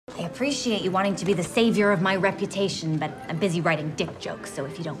appreciate you wanting to be the savior of my reputation, but I'm busy writing dick jokes, so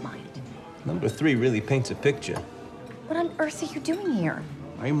if you don't mind. Number 3 really paints a picture. What on earth are you doing here?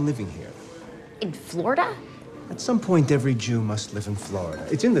 I am living here. In Florida? At some point, every Jew must live in Florida.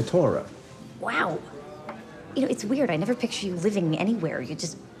 It's in the Torah. Wow. You know, it's weird. I never picture you living anywhere. You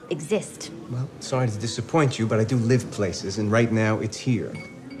just exist. Well, sorry to disappoint you, but I do live places, and right now it's here.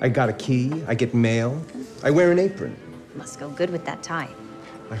 I got a key, I get mail, I wear an apron. Must go good with that tie.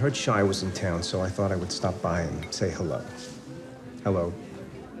 I heard Shai was in town, so I thought I would stop by and say hello. Hello.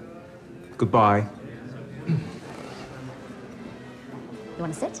 Goodbye. You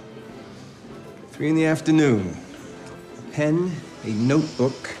want to sit? 3 in the afternoon. A pen, a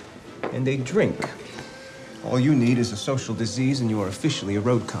notebook, and a drink. All you need is a social disease, and you are officially a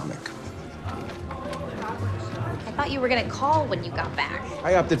road comic. I thought you were gonna call when you got back.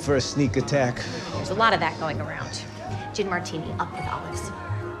 I opted for a sneak attack. There's a lot of that going around. Gin martini, up with olives.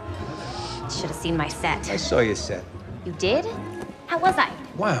 Should have seen my set. I saw your set. You did? How was I?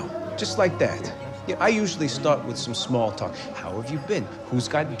 Wow, just like that. Yeah, I usually start with some small talk. How have you been? Who's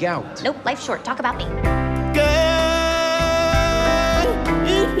got gout? Nope, life's short. Talk about me.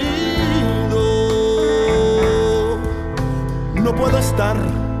 No puedo estar,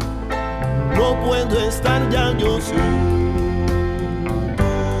 no puedo estar ya yo soy.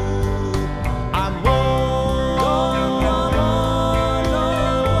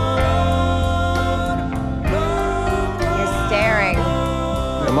 You're staring.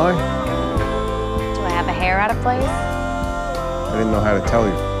 Am I? Do I have a hair out of place? I didn't know how to tell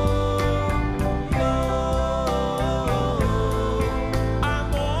you.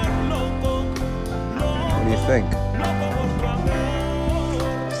 What do you think?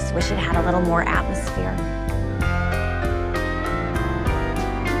 Just wish it had a little more atmosphere.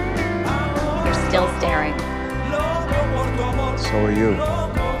 You're still staring. So are you.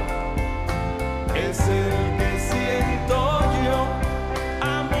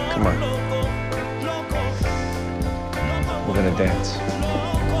 Come on. We're gonna dance.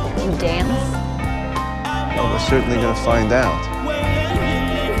 You dance? Well, we're certainly gonna find out.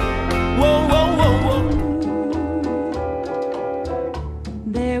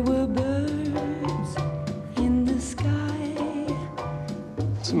 There were birds in the sky.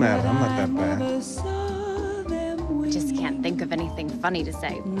 What's the matter? I'm not that bad. Just can't think of anything funny to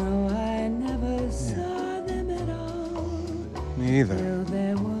say. No, I never saw them at all. Me either. Till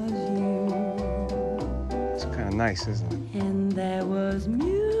there was you. It's kind of nice, isn't it? And there was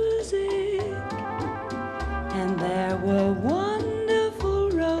music. And there were wonderful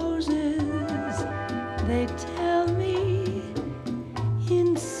roses. They tell me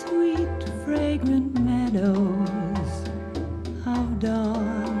in sweet, fragrant meadows of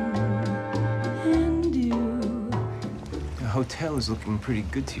dawn and dew. The hotel is looking pretty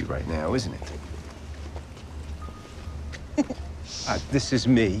good to you right now, isn't it? This is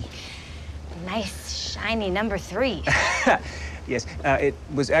me. Nice, shiny number 3. Yes, it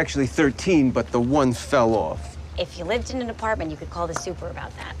was actually 13, but the 1 fell off. If you lived in an apartment, you could call the super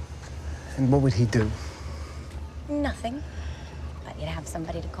about that. And what would he do? Nothing. But you'd have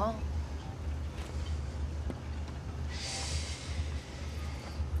somebody to call.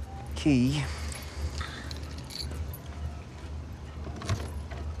 Key.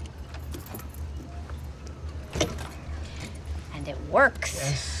 And it works.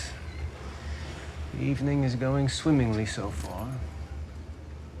 Yes. The evening is going swimmingly so far.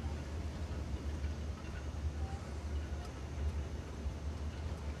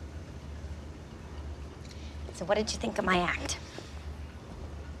 So what did you think of my act?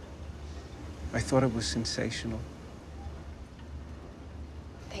 I thought it was sensational.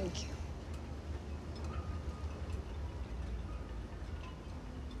 Thank you.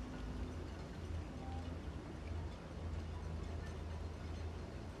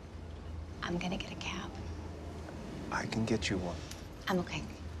 I'm gonna get a cab. I can get you one. I'm okay.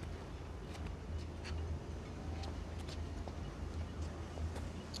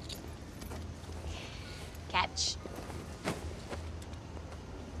 Catch.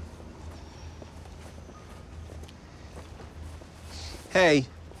 Hey.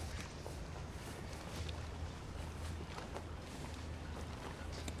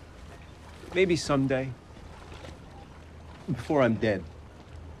 Maybe someday. Before I'm dead.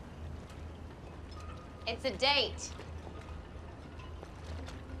 It's a date.